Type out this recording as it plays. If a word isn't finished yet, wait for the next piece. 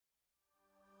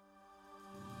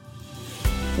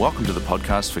Welcome to the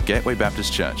podcast for Gateway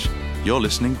Baptist Church. You're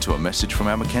listening to a message from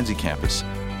our Mackenzie campus.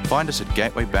 Find us at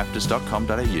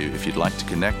gatewaybaptist.com.au if you'd like to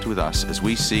connect with us as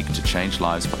we seek to change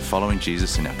lives by following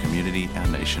Jesus in our community, our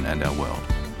nation, and our world.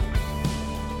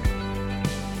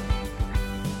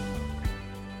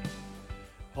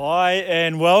 Hi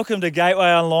and welcome to Gateway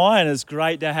Online. It's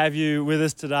great to have you with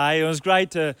us today. It was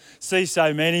great to see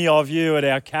so many of you at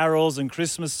our carols and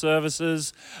Christmas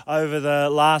services over the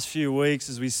last few weeks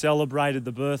as we celebrated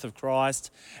the birth of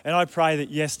Christ. And I pray that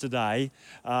yesterday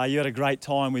you had a great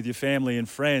time with your family and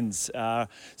friends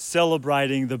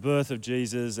celebrating the birth of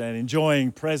Jesus and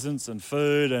enjoying presents and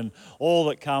food and all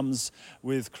that comes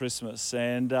with Christmas.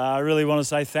 And I really want to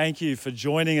say thank you for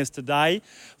joining us today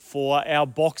for our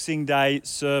Boxing Day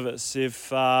service.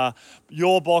 If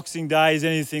your Boxing Day is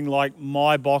anything like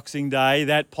my Boxing Day,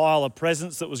 that pile of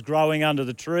presents that was growing under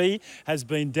the tree has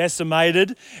been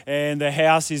decimated and the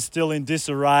house is still in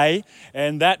disarray,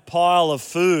 and that pile of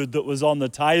food that was on the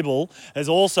table has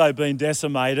also been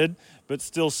decimated but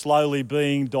still slowly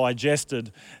being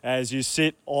digested as you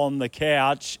sit on the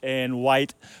couch and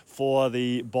wait for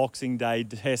the Boxing Day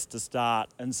test to start.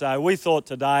 And so we thought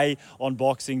today on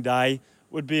Boxing Day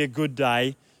would be a good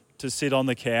day to sit on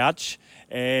the couch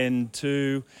and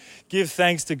to give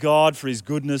thanks to God for his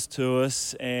goodness to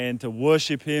us and to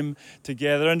worship him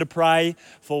together and to pray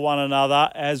for one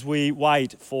another as we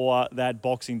wait for that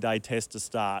Boxing Day test to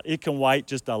start. It can wait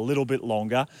just a little bit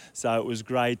longer, so it was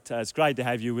great. It's great to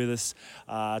have you with us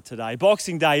today.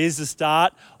 Boxing Day is the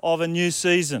start of a new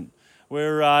season.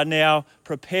 We're now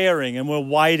preparing and we're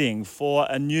waiting for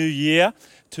a new year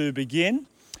to begin.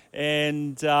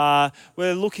 And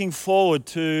we're looking forward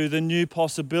to the new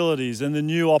possibilities and the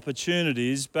new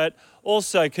opportunities, but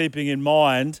also keeping in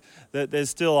mind that there's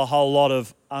still a whole lot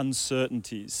of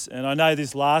uncertainties. And I know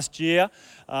this last year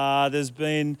there's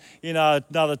been,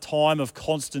 another time of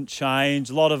constant change,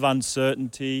 a lot of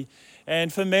uncertainty.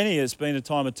 And for many, it's been a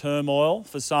time of turmoil.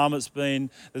 For some, there's been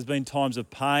times of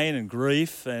pain and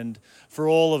grief. And for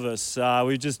all of us,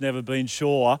 we've just never been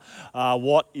sure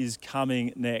what is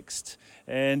coming next.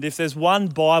 And if there's one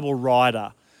Bible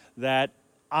writer that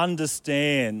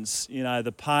understands,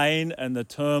 the pain and the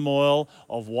turmoil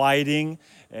of waiting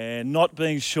and not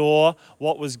being sure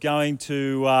what was going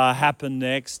to happen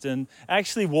next, and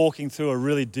actually walking through a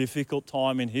really difficult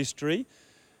time in history,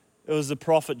 it was the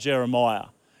prophet Jeremiah.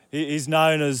 He's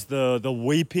known as the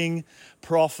weeping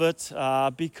prophet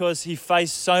because he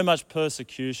faced so much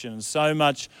persecution and so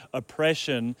much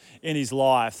oppression in his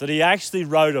life that he actually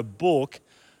wrote a book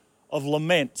of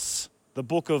laments, the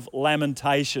book of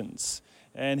Lamentations.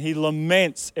 And he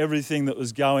laments everything that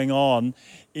was going on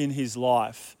in his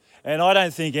life. And I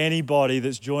don't think anybody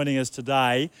that's joining us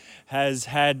today has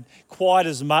had quite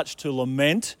as much to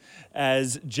lament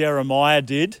as Jeremiah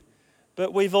did.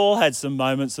 But we've all had some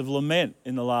moments of lament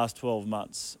in the last 12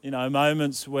 months.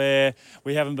 Moments where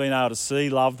we haven't been able to see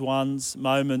loved ones,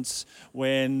 moments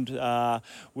when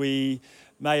we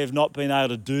may have not been able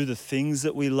to do the things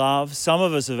that we love. Some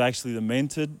of us have actually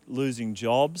lamented losing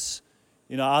jobs.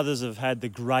 Others have had the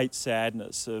great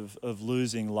sadness of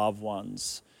losing loved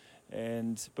ones.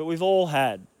 But we've all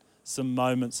had some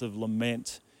moments of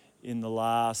lament in the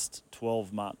last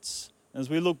 12 months. As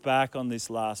we look back on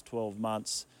this last 12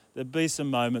 months, there'll be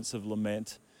some moments of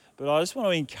lament. But I just want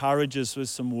to encourage us with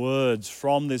some words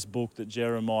from this book that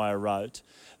Jeremiah wrote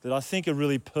that I think are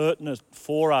really pertinent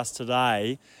for us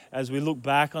today as we look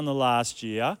back on the last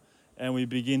year and we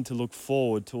begin to look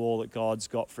forward to all that God's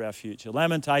got for our future.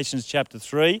 Lamentations chapter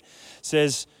 3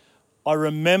 says, "I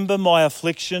remember my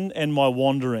affliction and my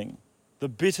wandering, the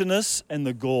bitterness and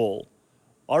the gall.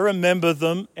 I remember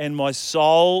them and my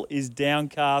soul is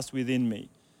downcast within me.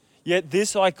 Yet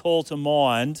this I call to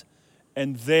mind,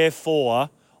 and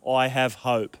therefore I have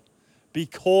hope.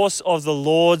 Because of the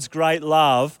Lord's great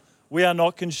love, we are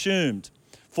not consumed,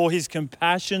 for his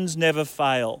compassions never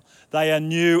fail. They are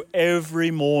new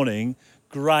every morning.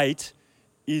 Great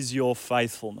is your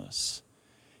faithfulness."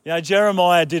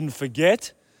 Jeremiah didn't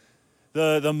forget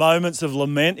the moments of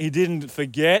lament. He didn't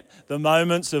forget the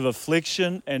moments of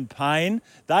affliction and pain.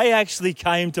 They actually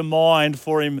came to mind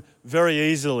for him very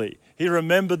easily. He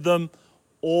remembered them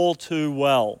all too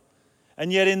well.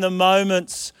 And yet in the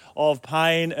moments of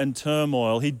pain and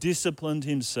turmoil, he disciplined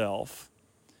himself.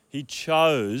 He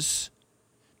chose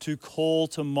to call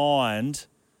to mind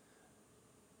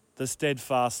the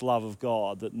steadfast love of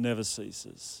God that never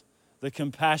ceases, the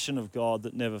compassion of God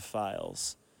that never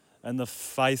fails, and the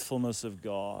faithfulness of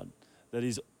God that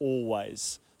is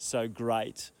always so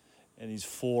great and is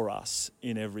for us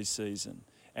in every season.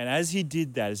 And as he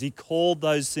did that, as he called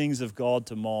those things of God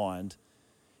to mind,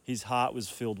 his heart was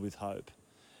filled with hope.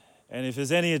 And if there's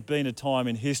been a time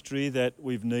in history that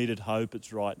we've needed hope,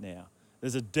 it's right now.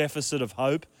 There's a deficit of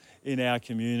hope in our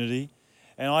community.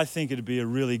 And I think it'd be a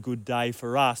really good day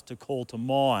for us to call to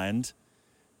mind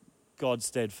God's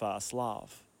steadfast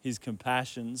love, his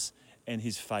compassions and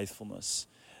his faithfulness.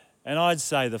 And I'd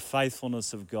say the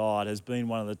faithfulness of God has been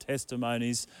one of the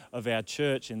testimonies of our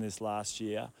church in this last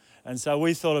year. And so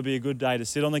we thought it'd be a good day to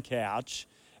sit on the couch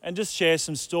and just share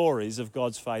some stories of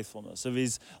God's faithfulness, of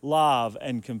his love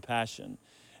and compassion,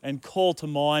 and call to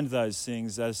mind those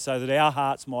things so that our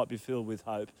hearts might be filled with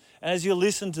hope. And as you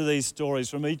listen to these stories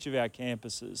from each of our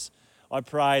campuses, I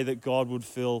pray that God would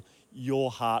fill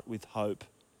your heart with hope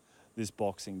this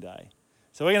Boxing Day.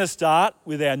 So we're going to start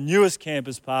with our newest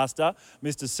campus pastor,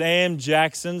 Mr. Sam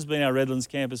Jackson's been our Redlands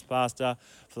campus pastor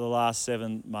for the last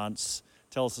 7 months.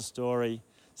 Tell us a story,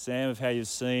 Sam, of how you've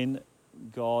seen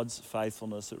God's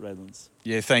faithfulness at Redlands.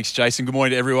 Yeah, thanks, Jason. Good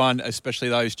morning to everyone, especially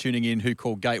those tuning in who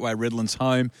call Gateway Redlands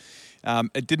home.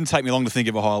 It didn't take me long to think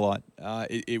of a highlight.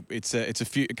 It's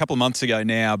a couple of months ago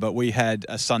now, but we had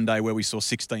a Sunday where we saw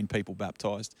 16 people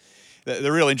baptised.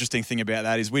 The real interesting thing about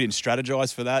that is we didn't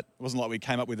strategise for that. It wasn't like we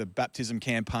came up with a baptism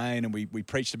campaign and we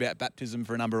preached about baptism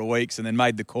for a number of weeks and then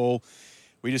made the call.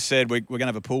 We just said we're going to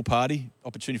have a pool party,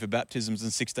 opportunity for baptisms,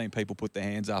 and 16 people put their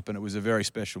hands up, and it was a very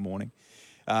special morning.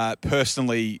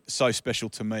 Personally, so special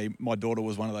to me. My daughter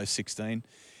was one of those 16.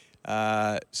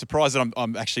 Surprised that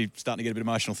I'm actually starting to get a bit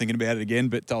emotional thinking about it again,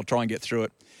 but I'll try and get through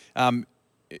it.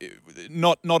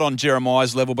 Not on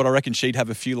Jeremiah's level, but I reckon she'd have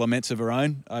a few laments of her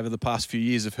own over the past few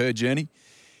years of her journey.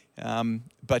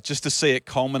 But just to see it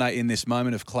culminate in this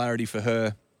moment of clarity for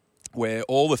her, where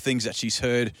all the things that she's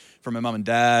heard from her mum and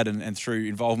dad and through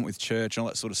involvement with church and all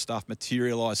that sort of stuff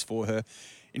materialise for her.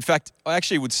 In fact, I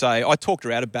actually would say I talked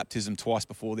her out of baptism twice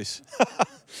before this.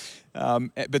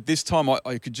 But this time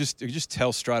I could just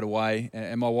tell straight away,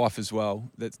 and my wife as well,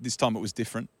 that this time it was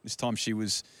different. This time there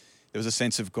was a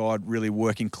sense of God really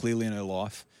working clearly in her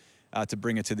life to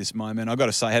bring her to this moment. I've got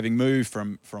to say, having moved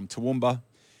from Toowoomba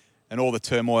and all the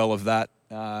turmoil of that,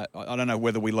 I don't know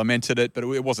whether we lamented it, but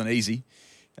it wasn't easy.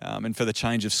 And for the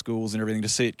change of schools and everything, to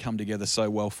see it come together so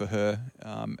well for her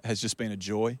has just been a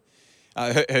joy.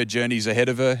 Her journey's ahead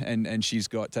of her, and she's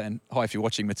got, and hi, if you're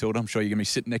watching, Matilda, I'm sure you're going to be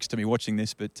sitting next to me watching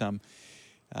this, but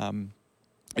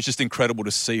it's just incredible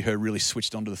to see her really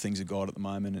switched onto the things of God at the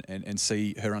moment and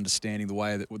see her understanding the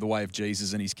way of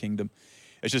Jesus and his kingdom.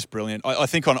 It's just brilliant. I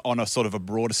think on a sort of a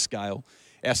broader scale,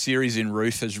 our series in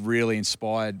Ruth has really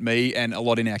inspired me and a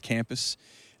lot in our campus.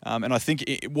 And I think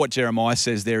what Jeremiah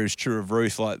says there is true of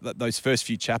Ruth, like those first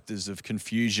few chapters of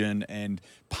confusion and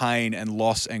pain and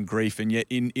loss and grief, and yet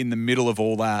in the middle of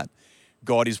all that,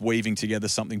 God is weaving together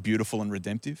something beautiful and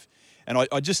redemptive. And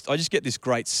I just get this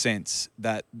great sense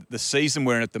that the season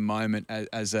we're in at the moment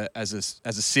as a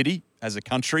city, as a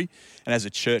country, and as a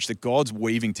church, that God's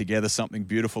weaving together something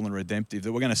beautiful and redemptive,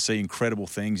 that we're going to see incredible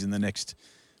things in the next,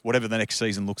 whatever the next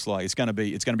season looks like. It's going to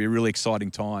be a really exciting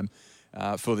time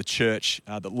for the church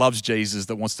that loves Jesus,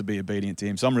 that wants to be obedient to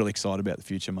him. So I'm really excited about the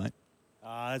future, mate.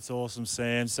 That's awesome,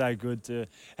 Sam. So good to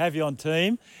have you on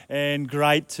team, and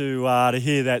great to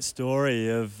hear that story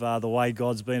of the way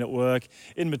God's been at work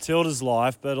in Matilda's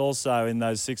life, but also in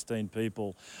those 16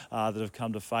 people that have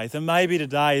come to faith. And maybe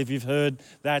today, if you've heard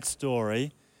that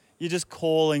story, you're just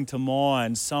calling to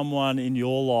mind someone in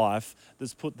your life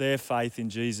that's put their faith in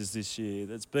Jesus this year,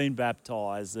 that's been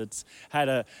baptised, that's had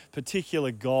a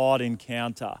particular God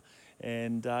encounter.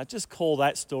 And just call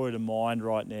that story to mind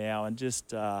right now, and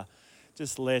just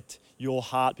let your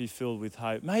heart be filled with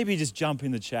hope. Maybe just jump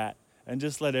in the chat and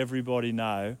just let everybody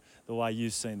know the way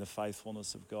you've seen the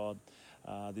faithfulness of God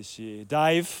this year.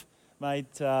 Dave, mate,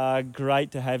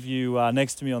 great to have you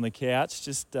next to me on the couch.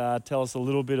 Just tell us a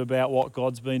little bit about what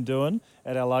God's been doing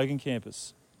at our Logan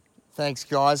campus. Thanks,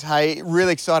 guys. Hey,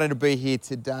 really excited to be here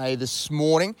today. This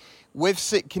morning, we've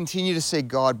continued to see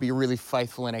God be really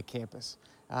faithful in our campus,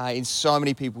 in so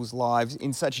many people's lives,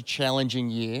 in such a challenging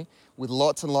year, with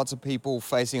lots and lots of people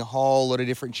facing a whole lot of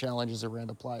different challenges around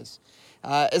the place.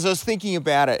 As I was thinking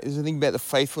about it, as I think about the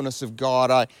faithfulness of God,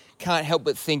 I can't help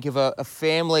but think of a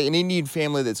family, an Indian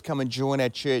family that's come and joined our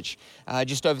church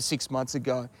just over 6 months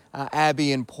ago,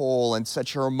 Abby and Paul, and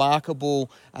such a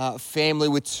remarkable family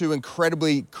with two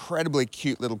incredibly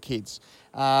cute little kids.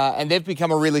 And they've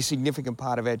become a really significant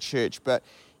part of our church. But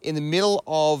in the middle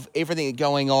of everything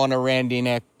going on around in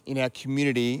our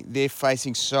community, they're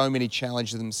facing so many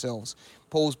challenges themselves.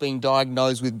 Paul's being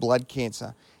diagnosed with blood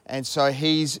cancer, And so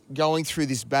he's going through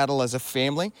this battle as a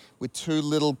family with 2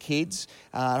 little kids,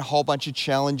 a whole bunch of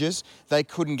challenges. They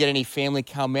couldn't get any family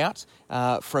come out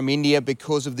from India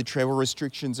because of the travel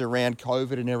restrictions around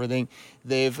COVID and everything.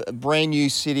 They've a brand new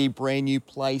city, brand new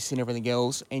place and everything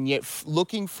else, and yet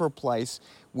looking for a place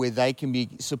where they can be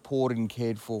supported and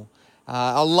cared for.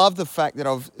 I love the fact that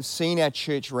I've seen our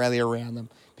church rally around them.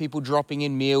 People dropping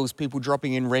in meals, people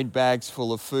dropping in red bags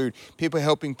full of food, people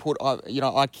helping put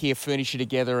IKEA furniture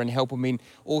together and help them in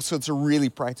all sorts of really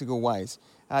practical ways.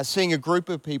 Seeing a group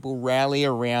of people rally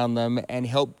around them and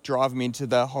help drive them into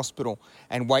the hospital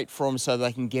and wait for them so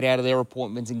they can get out of their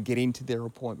appointments and get into their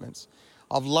appointments.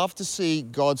 I've loved to see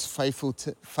God's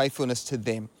faithfulness to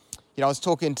them. I was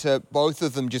talking to both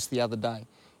of them just the other day,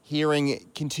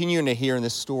 continuing to hear in the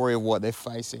story of what they're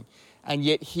facing, and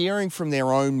yet hearing from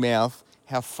their own mouth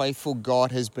how faithful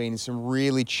God has been in some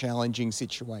really challenging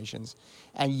situations,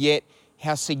 and yet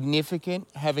how significant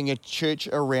having a church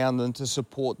around them to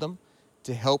support them,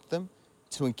 to help them,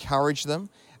 to encourage them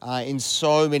in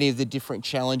so many of the different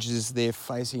challenges they're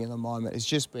facing at the moment. It's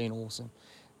just been awesome.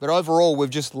 But overall, we've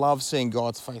just loved seeing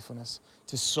God's faithfulness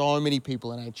to so many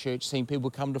people in our church, seeing people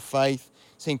come to faith,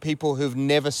 seeing people who've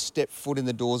never stepped foot in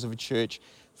the doors of a church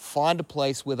find a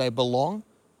place where they belong,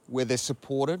 where they're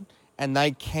supported, and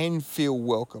they can feel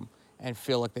welcome and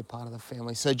feel like they're part of the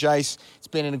family. So Jace, it's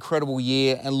been an incredible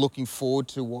year and looking forward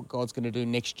to what God's going to do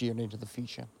next year and into the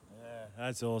future.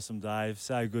 That's awesome, Dave.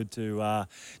 So good to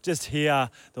just hear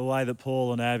the way that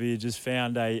Paul and Abby just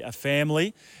found a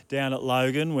family down at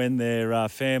Logan when their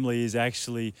family is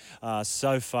actually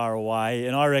so far away.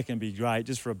 And I reckon it'd be great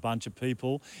just for a bunch of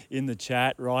people in the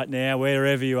chat right now,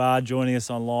 wherever you are joining us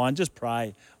online, just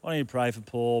pray. Why don't you pray for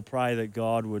Paul? Pray that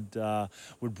God would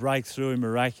break through in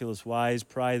miraculous ways.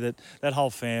 Pray that that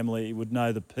whole family would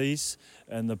know the peace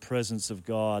and the presence of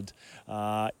God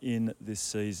in this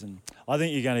season. I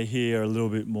think you're going to hear a little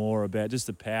bit more about just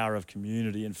the power of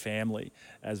community and family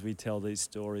as we tell these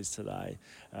stories today.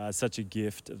 Such a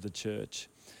gift of the church.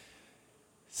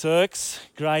 Cirques,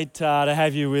 great to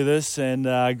have you with us, and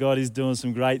God is doing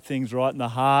some great things right in the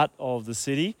heart of the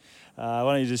city. Why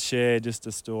don't you just share just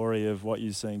a story of what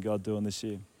you've seen God doing this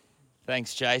year?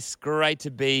 Thanks, Jace. Great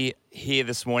to be here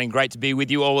this morning. Great to be with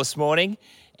you all this morning.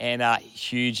 And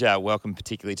huge welcome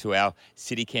particularly to our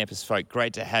City Campus folk.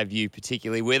 Great to have you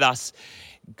particularly with us.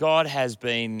 God has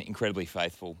been incredibly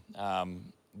faithful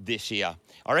this year.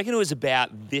 I reckon it was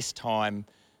about this time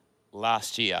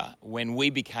last year when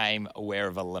we became aware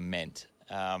of a lament.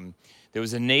 There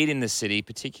was a need in the city,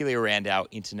 particularly around our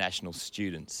international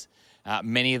students.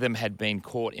 Many of them had been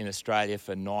caught in Australia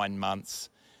for 9 months,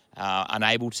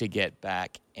 unable to get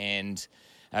back, and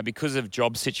because of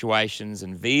job situations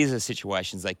and visa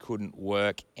situations, they couldn't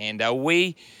work. And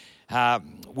we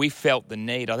felt the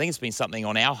need. I think it's been something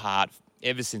on our heart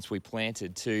ever since we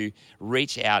planted to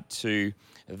reach out to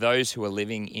those who are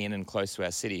living in and close to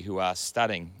our city who are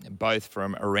studying, both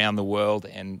from around the world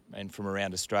and from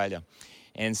around Australia.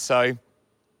 And so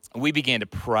we began to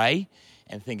pray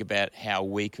and think about how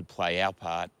we could play our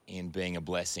part in being a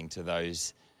blessing to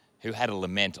those who had a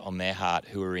lament on their heart,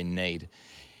 who are in need.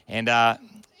 And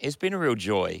it's been a real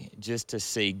joy just to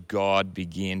see God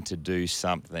begin to do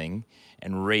something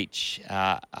and reach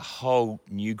a whole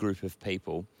new group of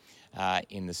people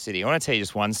in the city. I want to tell you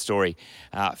just one story.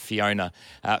 Fiona.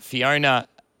 Fiona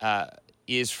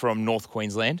is from North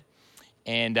Queensland,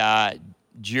 and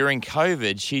during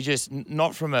COVID, she just,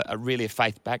 not from a really a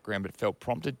faith background, but felt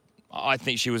prompted. I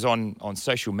think she was on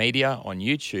social media, on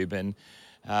YouTube, and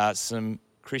some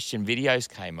Christian videos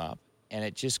came up, and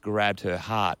it just grabbed her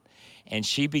heart. And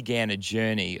she began a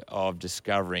journey of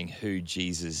discovering who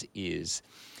Jesus is.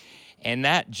 And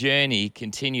that journey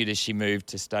continued as she moved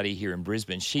to study here in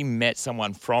Brisbane. She met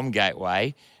someone from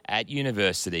Gateway at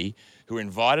university who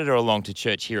invited her along to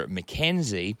church here at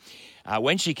Mackenzie.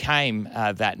 When she came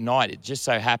that night, it just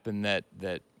so happened that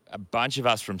a bunch of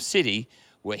us from City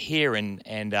were here, and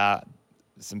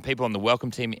some people on the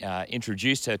welcome team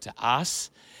introduced her to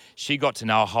us. She got to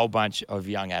know a whole bunch of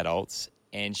young adults,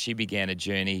 and she began a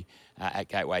journey at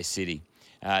Gateway City.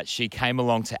 She came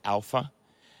along to Alpha.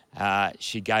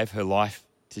 She gave her life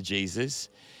to Jesus.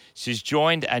 She's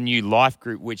joined a new life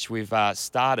group, which we've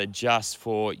started just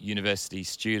for university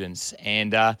students.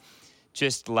 And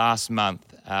just last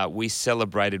month, we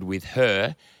celebrated with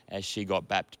her as she got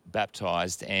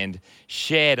baptised and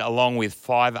shared along with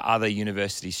 5 other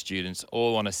university students,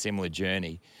 all on a similar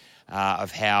journey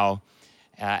of how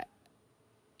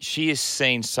she has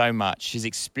seen so much. She's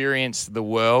experienced the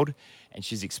world and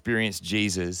she's experienced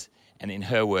Jesus. And in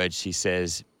her words, she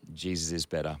says, Jesus is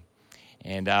better.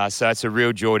 And so it's a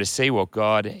real joy to see what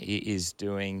God is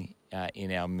doing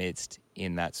in our midst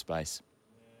in that space.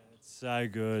 So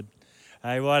good.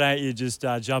 Hey, why don't you just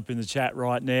jump in the chat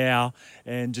right now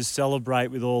and just celebrate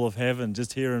with all of heaven,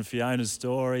 just hearing Fiona's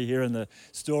story, hearing the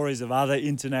stories of other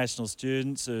international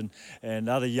students and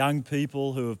other young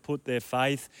people who have put their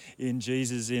faith in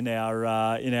Jesus in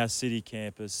our city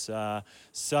campus.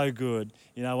 So good.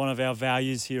 You know, one of our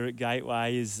values here at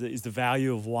Gateway is the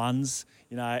value of ones.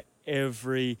 You know,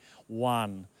 every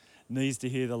one needs to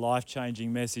hear the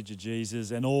life-changing message of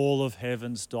Jesus, and all of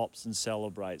heaven stops and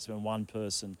celebrates when one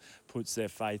person puts their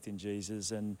faith in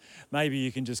Jesus. And maybe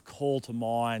you can just call to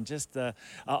mind just a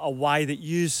way that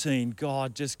you've seen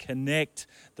God just connect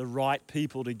the right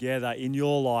people together in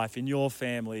your life, in your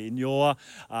family, in your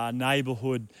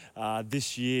neighbourhood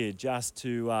this year, just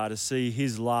to see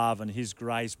His love and His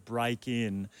grace break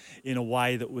in a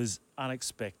way that was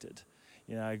unexpected.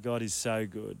 You know, God is so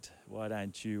good. Why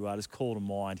don't you just call to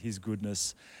mind His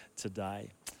goodness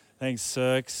today? Thanks,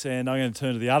 Cirques. And I'm going to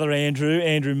turn to the other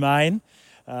Andrew Main.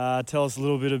 Tell us a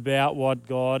little bit about what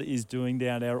God is doing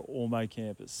down our Ormeau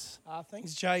campus.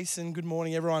 Thanks, Jason. Good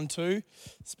morning, everyone, too,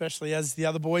 especially as the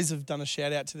other boys have done a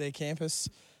shout-out to their campus,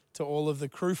 to all of the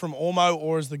crew from Ormeau,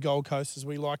 or as the Gold Coast, as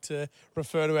we like to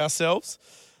refer to ourselves.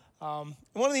 One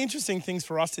of the interesting things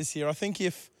for us this year, I think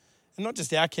and not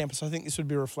just our campus, I think this would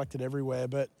be reflected everywhere,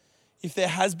 but if there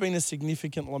has been a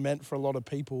significant lament for a lot of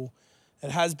people,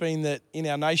 it has been that in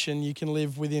our nation you can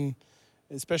live within,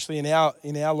 especially in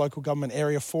our local government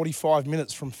area, 45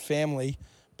 minutes from family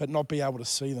but not be able to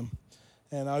see them.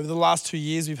 And over the last 2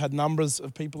 years we've had numbers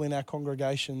of people in our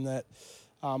congregation that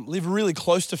live really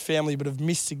close to family but have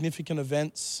missed significant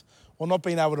events or not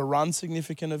been able to run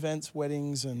significant events,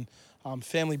 weddings and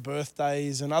family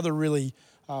birthdays and other really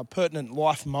pertinent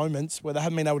life moments where they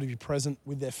haven't been able to be present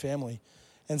with their family.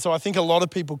 And so I think a lot of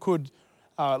people could,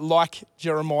 like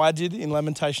Jeremiah did in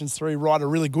Lamentations 3, write a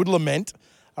really good lament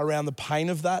around the pain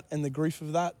of that and the grief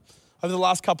of that. Over the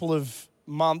last couple of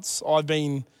months, I've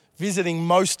been visiting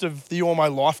most of the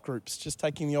Ormeau life groups, just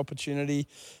taking the opportunity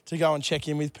to go and check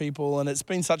in with people, and it's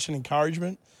been such an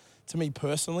encouragement to me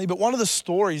personally. But one of the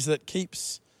stories that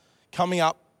keeps coming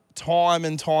up time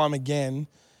and time again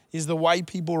is the way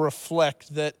people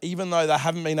reflect that even though they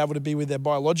haven't been able to be with their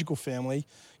biological family,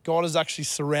 God has actually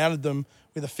surrounded them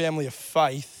with a family of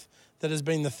faith that has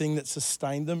been the thing that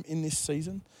sustained them in this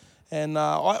season. And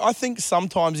I think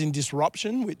sometimes in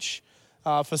disruption, which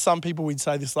for some people we'd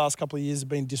say this last couple of years have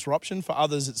been disruption, for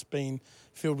others it's been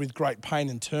filled with great pain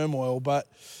and turmoil. But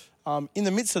in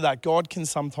the midst of that, God can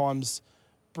sometimes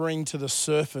bring to the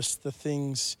surface the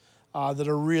things that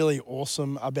are really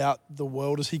awesome about the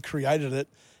world as He created it.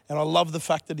 And I love the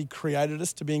fact that He created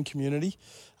us to be in community.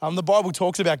 The Bible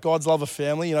talks about God's love of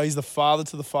family. You know, He's the father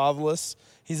to the fatherless.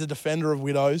 He's a defender of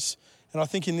widows. And I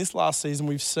think in this last season,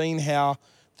 we've seen how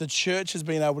the church has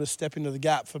been able to step into the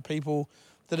gap for people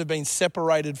that have been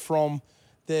separated from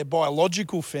their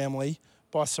biological family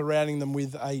by surrounding them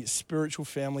with a spiritual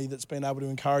family that's been able to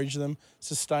encourage them,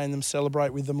 sustain them,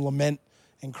 celebrate with them, lament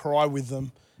and cry with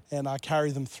them, and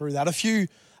carry them through that. A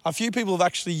few people have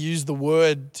actually used the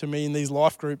word to me in these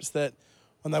life groups that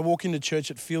when they walk into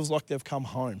church, it feels like they've come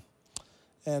home.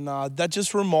 And that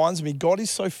just reminds me, God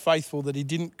is so faithful that He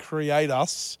didn't create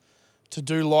us to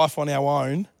do life on our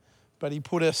own, but He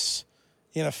put us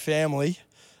in a family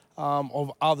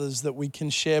of others that we can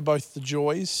share both the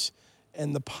joys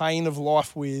and the pain of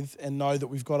life with, and know that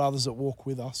we've got others that walk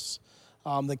with us,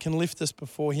 that can lift us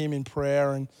before Him in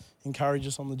prayer and encourage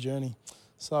us on the journey.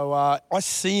 So I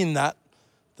see in that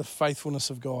the faithfulness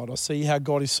of God. I see how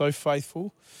God is so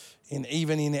faithful, and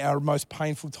even in our most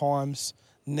painful times,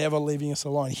 never leaving us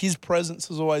alone. His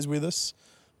presence is always with us,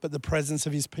 but the presence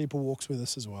of His people walks with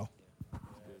us as well.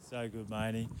 So good,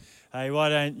 Maney. Hey, why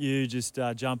don't you just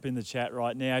jump in the chat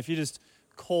right now? If you just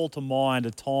call to mind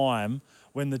a time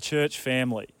when the church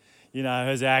family, you know,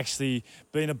 has actually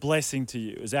been a blessing to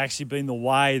you, has actually been the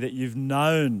way that you've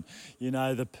known, you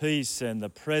know, the peace and the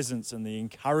presence and the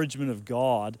encouragement of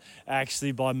God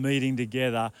actually by meeting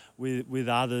together with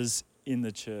others in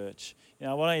the church. You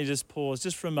know, why don't you just pause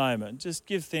just for a moment, just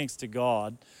give thanks to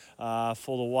God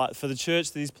for the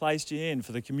church that He's placed you in,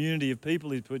 for the community of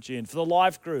people He's put you in, for the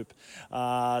life group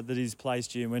that He's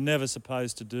placed you in. We're never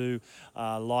supposed to do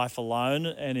life alone,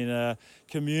 and in a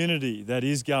community that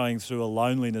is going through a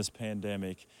loneliness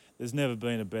pandemic, there's never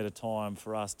been a better time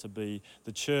for us to be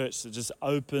the church that just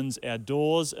opens our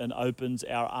doors and opens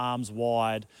our arms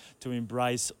wide to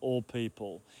embrace all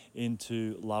people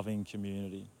into loving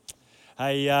community.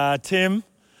 Hey, Tim,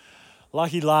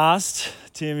 Lucky last,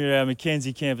 Tim, you're our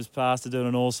Mackenzie campus pastor, doing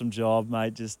an awesome job,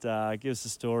 mate. Just give us a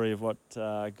story of what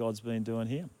God's been doing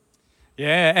here.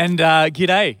 Yeah, and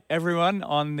g'day everyone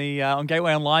on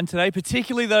Gateway Online today,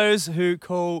 particularly those who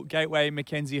call Gateway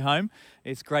Mackenzie home.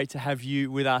 It's great to have you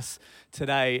with us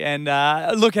today. And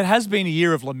look, it has been a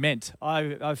year of lament.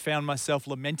 I've found myself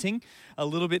lamenting a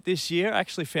little bit this year. I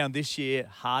actually found this year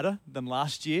harder than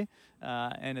last year.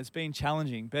 And it's been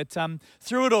challenging. But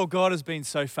through it all, God has been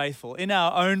so faithful. In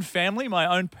our own family, my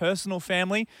own personal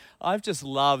family, I've just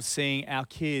loved seeing our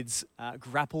kids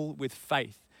grapple with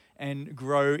faith and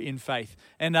grow in faith.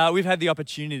 And we've had the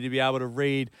opportunity to be able to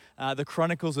read the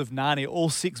Chronicles of Narnia,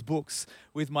 all 6 books,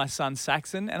 with my son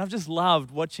Saxon. And I've just loved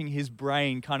watching his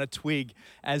brain kind of twig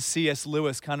as C.S.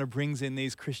 Lewis kind of brings in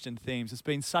these Christian themes. It's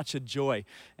been such a joy.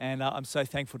 And I'm so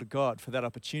thankful to God for that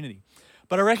opportunity.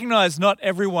 But I recognize not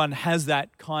everyone has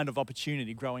that kind of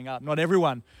opportunity growing up. Not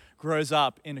everyone grows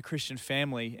up in a Christian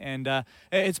family. And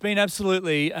it's been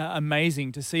absolutely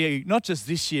amazing to see, not just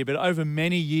this year, but over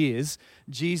many years,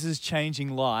 Jesus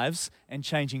changing lives and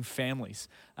changing families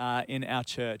in our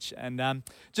church. And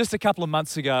just a couple of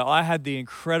months ago, I had the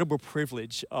incredible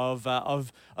privilege of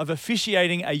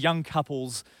officiating a young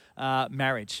couple's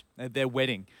marriage, their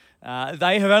wedding.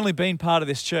 They have only been part of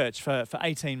this church for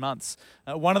 18 months.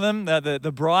 One of them,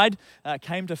 the bride,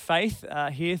 came to faith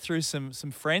here through some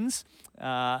friends,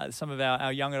 some of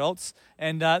our young adults,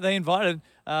 and they invited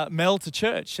Mel to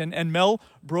church. And Mel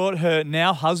brought her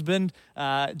now husband,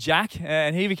 Jack,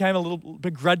 and he became a little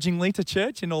begrudgingly to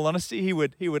church, in all honesty. He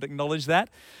would acknowledge that.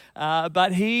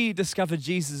 But he discovered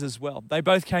Jesus as well. They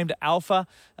both came to Alpha,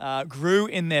 grew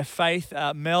in their faith.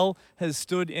 Mel has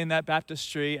stood in that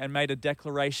baptistry and made a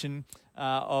declaration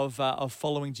of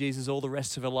following Jesus all the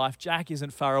rest of her life. Jack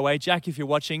isn't far away. Jack, if you're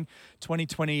watching,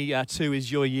 2022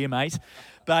 is your year, mate.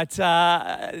 But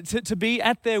to be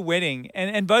at their wedding,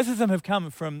 and both of them have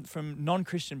come from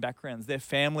non-Christian backgrounds. Their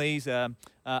families are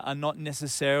not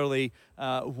necessarily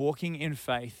walking in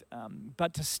faith.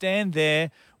 But to stand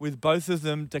there with both of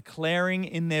them declaring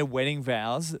in their wedding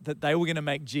vows that they were going to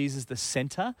make Jesus the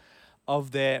center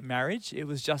of their marriage, it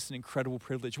was just an incredible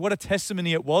privilege. What a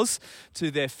testimony it was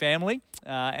to their family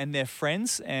and their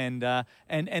friends, and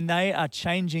they are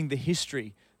changing the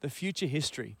future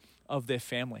history of their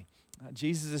family.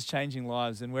 Jesus is changing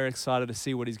lives, and we're excited to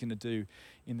see what he's going to do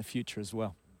in the future as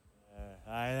well.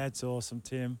 Hey, that's awesome,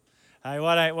 Tim. Hey,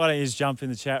 why don't you just jump in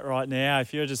the chat right now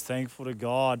if you're just thankful to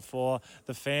God for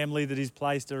the family that he's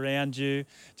placed around you,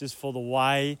 just for the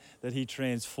way that he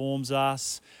transforms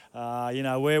us.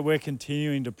 We're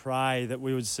continuing to pray that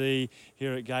we would see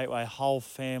here at Gateway whole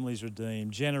families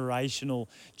redeemed, generational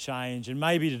change. And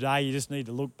maybe today you just need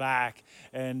to look back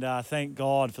and thank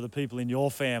God for the people in your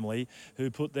family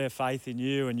who put their faith in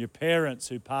you, and your parents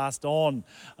who passed on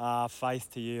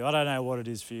faith to you. I don't know what it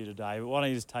is for you today, but why don't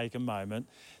you just take a moment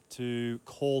to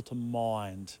call to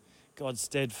mind God's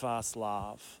steadfast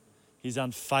love, his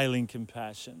unfailing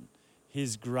compassion,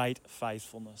 his great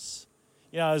faithfulness.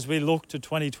 You know, as we look to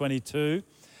 2022,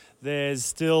 there's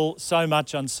still so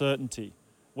much uncertainty.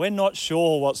 We're not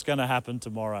sure what's going to happen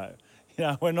tomorrow. You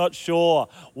know, we're not sure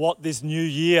what this new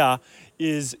year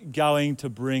is going to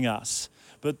bring us.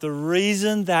 But the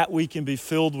reason that we can be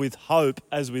filled with hope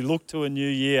as we look to a new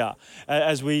year,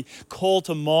 as we call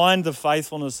to mind the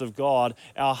faithfulness of God,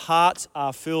 our hearts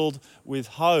are filled with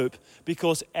hope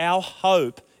because our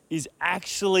hope is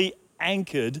actually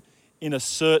anchored in a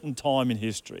certain time in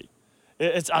history.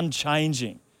 It's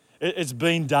unchanging. It's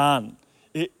been done.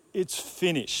 It's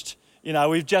finished. You know,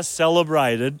 we've just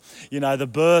celebrated, the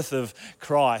birth of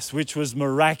Christ, which was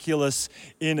miraculous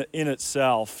in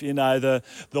itself. You know, the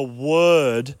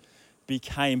Word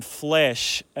became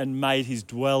flesh and made his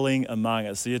dwelling among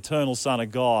us. The eternal Son of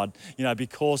God,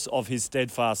 because of his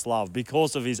steadfast love,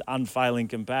 because of his unfailing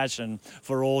compassion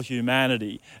for all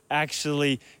humanity,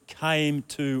 actually came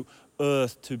to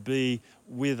earth to be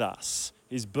with us.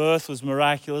 His birth was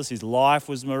miraculous, his life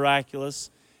was miraculous,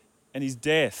 and his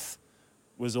death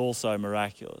was also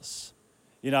miraculous.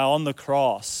 On the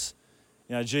cross,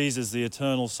 Jesus, the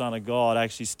eternal Son of God,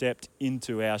 actually stepped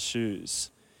into our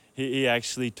shoes. He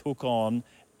actually took on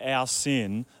our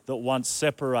sin that once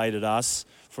separated us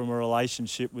from a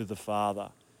relationship with the Father.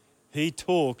 He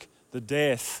took the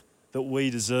death that we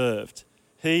deserved.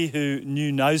 He who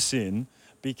knew no sin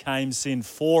became sin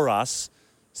for us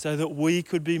so that we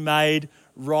could be made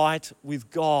right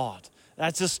with God.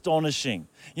 That's astonishing.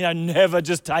 Never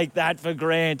just take that for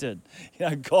granted.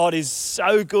 God is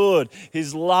so good.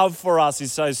 His love for us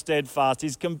is so steadfast.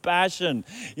 His compassion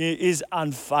is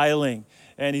unfailing.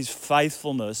 And his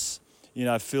faithfulness,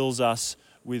 fills us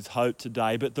with hope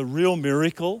today. But the real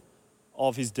miracle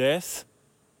of his death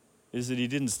is that he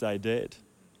didn't stay dead.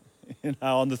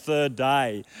 On the third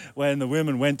day, when the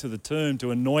women went to the tomb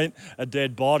to anoint a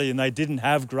dead body and they didn't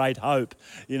have great hope,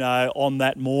 on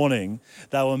that morning,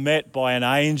 they were met by an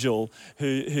angel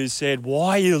who said,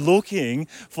 "Why are you looking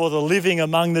for the living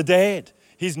among the dead?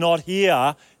 He's not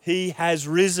here. He has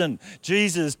risen."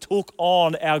 Jesus took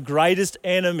on our greatest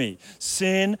enemy,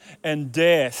 sin and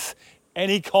death,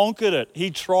 and he conquered it. He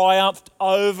triumphed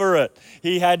over it.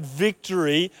 He had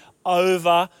victory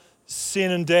over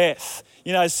sin and death.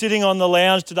 Sitting on the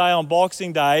lounge today on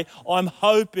Boxing Day, I'm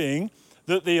hoping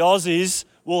that the Aussies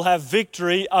will have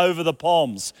victory over the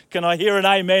Poms. Can I hear an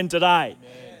amen today?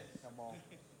 Amen. Come on.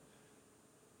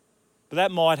 But that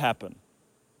might happen.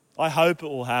 I hope it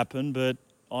will happen, but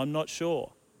I'm not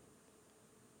sure.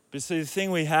 But see, the thing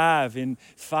we have in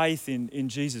faith in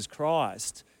Jesus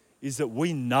Christ is that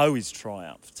we know he's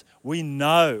triumphed. We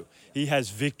know he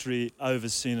has victory over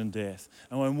sin and death.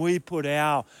 And when we put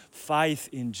our faith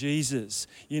in Jesus,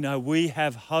 we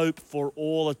have hope for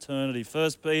all eternity.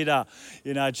 1 Peter,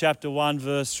 chapter 1,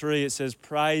 verse 3, it says,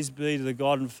 "Praise be to the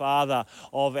God and Father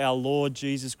of our Lord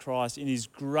Jesus Christ. In his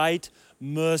great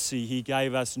mercy, he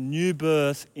gave us new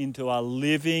birth into a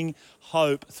living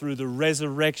hope through the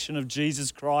resurrection of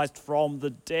Jesus Christ from the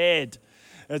dead."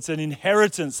 It's an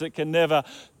inheritance that can never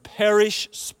perish,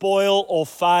 spoil, or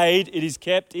fade. It is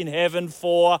kept in heaven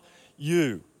for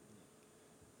you.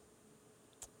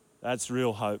 That's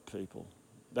real hope, people.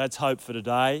 That's hope for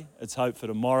today. It's hope for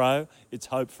tomorrow. It's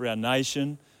hope for our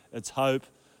nation. It's hope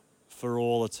for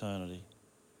all eternity.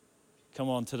 Come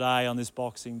on, today on this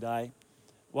Boxing Day,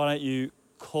 why don't you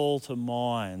call to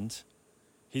mind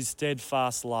his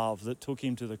steadfast love that took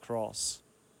him to the cross,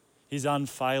 his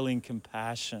unfailing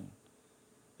compassion.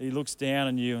 He looks down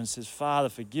on you and says, "Father,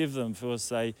 forgive them, for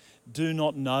they do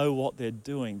not know what they're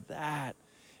doing." That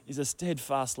is a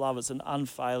steadfast love. It's an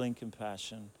unfailing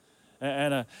compassion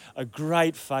and a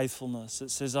great faithfulness. It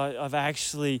says, I've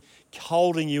actually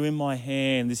holding you in my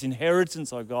hand. This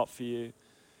inheritance I got for you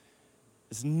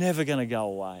is never going to go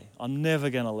away. I'm never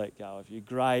going to let go of you.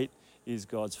 Great is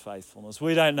God's faithfulness.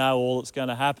 We don't know all that's going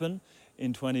to happen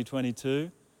in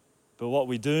 2022, but what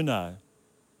we do know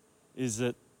is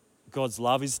that God's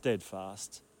love is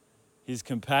steadfast, his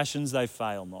compassions, they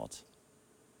fail not,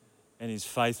 and his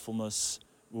faithfulness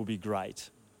will be great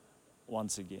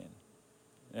once again.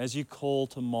 As you call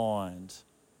to mind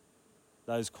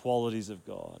those qualities of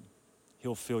God,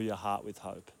 he'll fill your heart with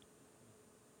hope.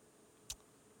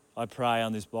 I pray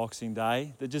on this Boxing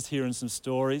Day that just hearing some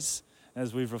stories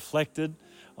as we've reflected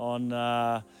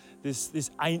on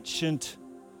this ancient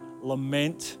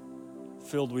lament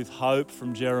filled with hope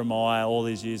from Jeremiah all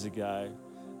these years ago,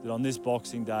 that on this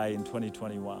Boxing Day in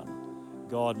 2021,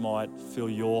 God might fill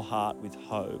your heart with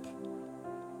hope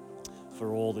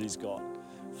for all that he's got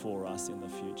for us in the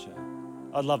future.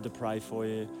 I'd love to pray for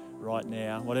you right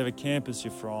now, whatever campus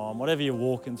you're from, whatever you're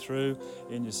walking through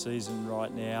in your season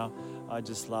right now. I'd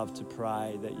just love to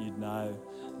pray that you'd know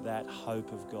that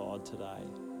hope of God today.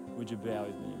 Would you bow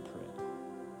with me in prayer?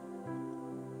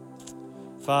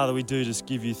 Father, we do just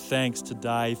give you thanks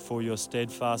today for your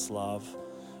steadfast love,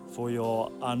 for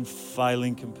your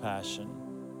unfailing compassion,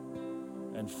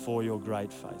 and for your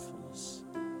great faithfulness.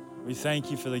 We thank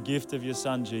you for the gift of your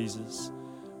Son, Jesus.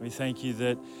 We thank you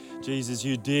that, Jesus,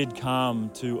 you did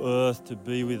come to earth to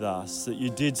be with us, that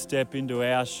you did step into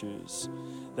our shoes,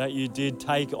 that you did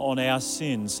take on our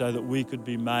sins so that we could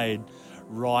be made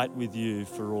right with you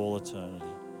for all eternity.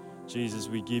 Jesus,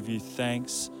 we give you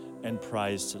thanks and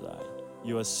praise today.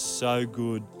 You are so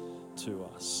good to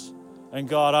us. And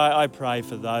God, I pray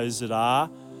for those that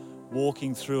are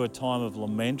walking through a time of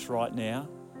lament right now,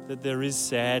 that there is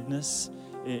sadness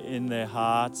in their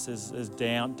hearts, as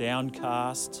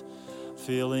downcast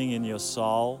feeling in your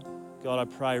soul. God, I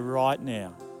pray right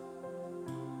now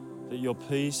that your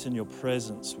peace and your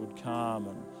presence would come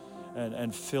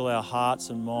and fill our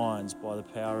hearts and minds by the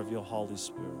power of your Holy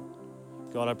Spirit.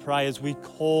 God, I pray as we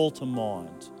call to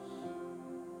mind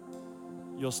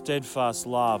your steadfast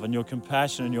love and your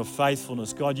compassion and your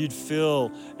faithfulness, God, you'd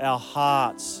fill our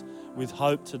hearts with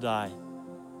hope today.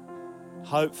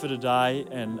 Hope for today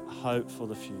and hope for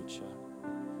the future.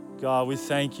 God, we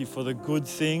thank you for the good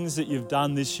things that you've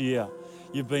done this year.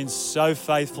 You've been so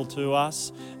faithful to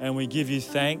us, and we give you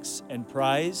thanks and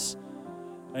praise.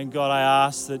 And God, I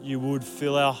ask that you would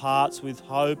fill our hearts with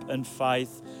hope and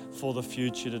faith for the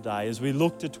future today. As we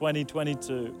look to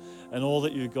 2022 and all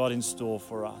that you've got in store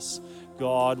for us,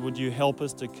 God, would you help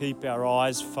us to keep our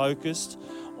eyes focused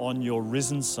on your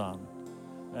risen Son?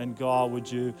 And God,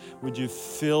 would you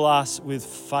fill us with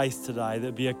faith today?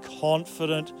 There'd be a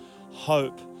confident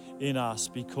hope in us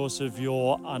because of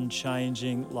your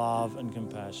unchanging love and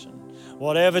compassion.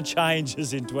 Whatever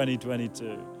changes in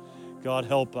 2022, God,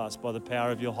 help us by the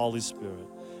power of your Holy Spirit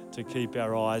to keep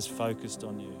our eyes focused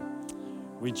on you.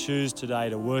 We choose today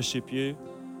to worship you,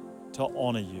 to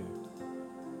honour you,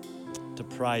 to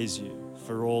praise you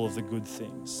for all of the good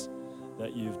things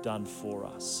that you've done for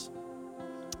us.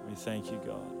 We thank you,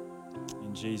 God.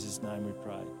 In Jesus' name we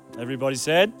pray. Everybody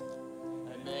said?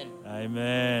 Amen.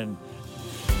 Amen.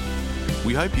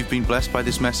 We hope you've been blessed by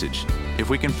this message. If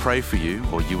we can pray for you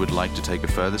or you would like to take a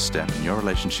further step in your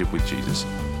relationship with Jesus,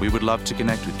 we would love to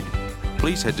connect with you.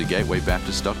 Please head to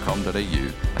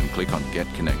gatewaybaptist.com.au and click on Get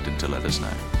Connected to let us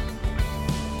know.